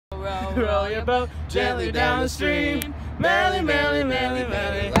roll your boat gently down the stream. Merrily, merrily, merrily,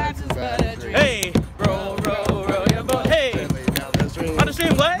 merrily, life is but a dream. Hey, roll, roll, roll your boat. Hey, down the stream. On the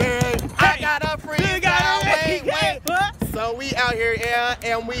stream, what? I got a freestyle, wait. So we out here, yeah,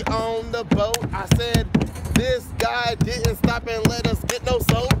 and we on the boat. I said, this guy didn't stop and let us get no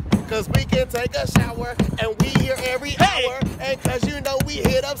soap. Cause we can take a shower, and we here every hour. And cause you know we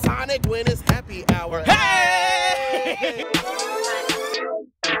hit up Sonic when it's happy hour. Hey!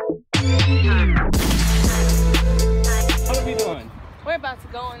 What are we doing? We're about to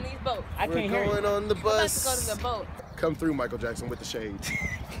go on these boats. I can't hear you. We're going on the We're about bus. to go to the boat. Come through, Michael Jackson with the shades.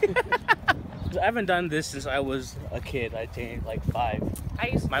 I haven't done this since I was a kid. I changed like 5.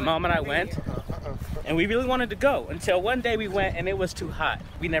 My mom and I went, and we really wanted to go until one day we went and it was too hot.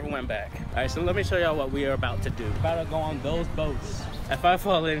 We never went back. All right, so let me show y'all what we are about to do. We're about to go on those boats. If I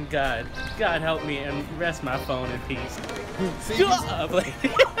fall in, God help me and rest my phone in peace. I'm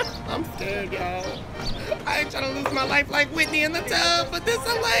scared, y'all. I ain't trying to lose my life like Whitney in the tub, but this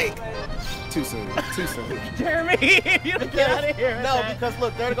is like too soon. Too soon. Jeremy, you get out of here. No, because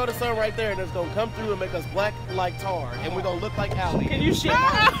look, there go the sun right there, and it's gonna come through and make us black like tar, and we're gonna look like Allie. Can you shit?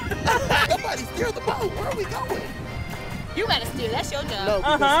 Somebody steer the boat. Where are we going? You gotta steer. That's your job. No,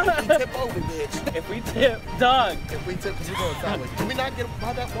 because if we tip over, bitch. If we tip, dog. If we tip, we're going sideways. Can we not get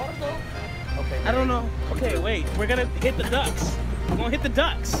by that water though? Okay. I don't know. Okay, wait. We're gonna hit the ducks. We're gonna hit the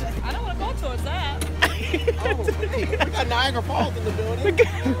ducks. I don't want to go towards that. Oh, we got Niagara Falls in the building.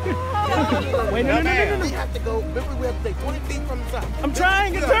 Wait, no. We have to go. Remember, we have to take 20 feet from the side. I'm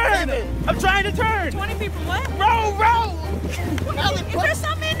trying to turn. I'm trying to turn. 20 feet from what? Roll. Allie, is there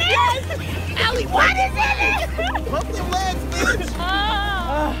something in there? Yes. Allie, what is in it? Pump your legs,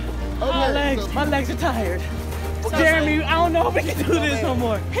 bitch. My legs are tired. Jeremy, I don't know if we can do this no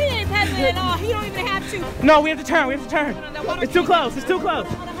more. He ain't pedaling at all. He don't even have to. No, we have to turn. It's too close. This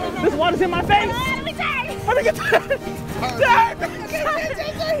water's in my face. Let me turn. Let me get turn.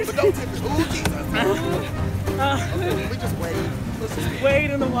 But don't tip it. Ooh, Jesus. We just wait.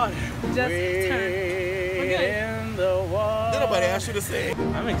 Wade in the water. Just turn. In the water. Did nobody ask you to sing?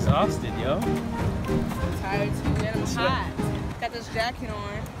 I'm exhausted, yo. I'm tired too, and I'm hot. Got this jacket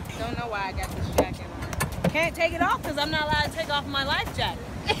on. Don't know why I got this jacket on. Can't take it off because I'm not allowed to take off my life jacket.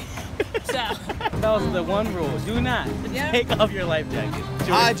 So. That was the one rule. Do not take off your life jacket.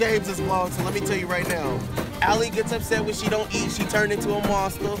 Hi, James's vlog. So let me tell you right now. Allie gets upset when she don't eat. She turned into a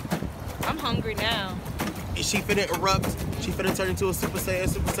monster. I'm hungry now. She finna erupt. She finna turn into a Super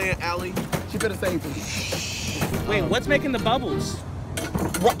Saiyan Allie. She finna say, wait, what's making the bubbles?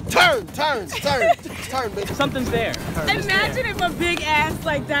 Turn, bitch. Something's there. Imagine if a big ass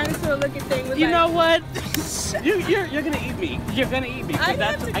like dinosaur looking thing was You know what? You're gonna eat me. You're gonna eat me. I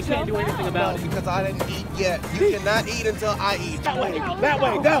can't do anything about it. Because I didn't eat yet. You cannot eat until I eat. That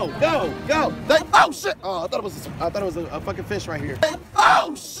way. Go. Oh shit! Oh, I thought it was a fucking fish right here.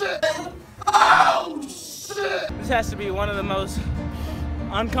 Oh shit! This has to be one of the most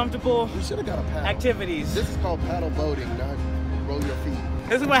uncomfortable activities. This is called paddle boating, not roll your feet.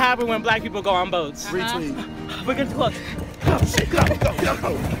 This is what happens when black people go on boats. Retweet. We're getting close. Oh shit! Go.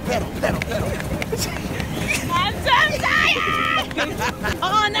 Pedal. I'm so tired!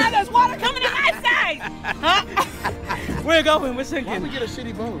 Oh, now there's water coming in my side! We're going. We're sinking. Why don't we get a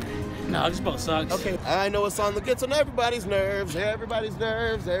shitty boat? No, this boat sucks. Okay. I know a song that gets on everybody's nerves. I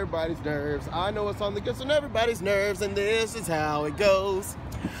know a song that gets on everybody's nerves, and this is how it goes.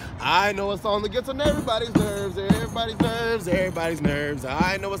 I know a song that gets on everybody's nerves.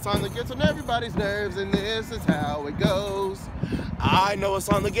 I know a song that gets on everybody's nerves, and this is how it goes. I know a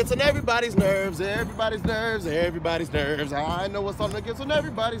song that gets on everybody's nerves. I know a song that gets on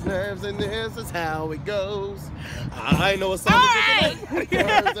everybody's nerves, and this is how it goes. I know a song that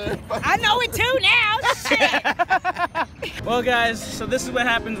gets on everybody's nerves. I know it too now. Shit. Well, guys, so this is what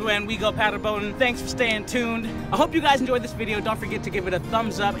happens when we go paddle boating. Thanks for staying tuned. I hope you guys enjoyed this video. Don't forget to give it a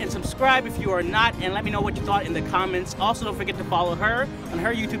thumbs up and subscribe if you are not, and let me know what you thought in the comments. Also, don't forget to follow her on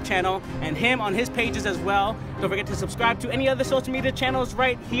her YouTube channel and him on his pages as well. Don't forget to subscribe to any other social media channels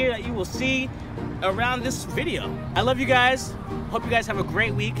right here that you will see around this video. I love you guys. Hope you guys have a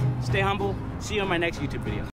great week. Stay humble. See you on my next YouTube video.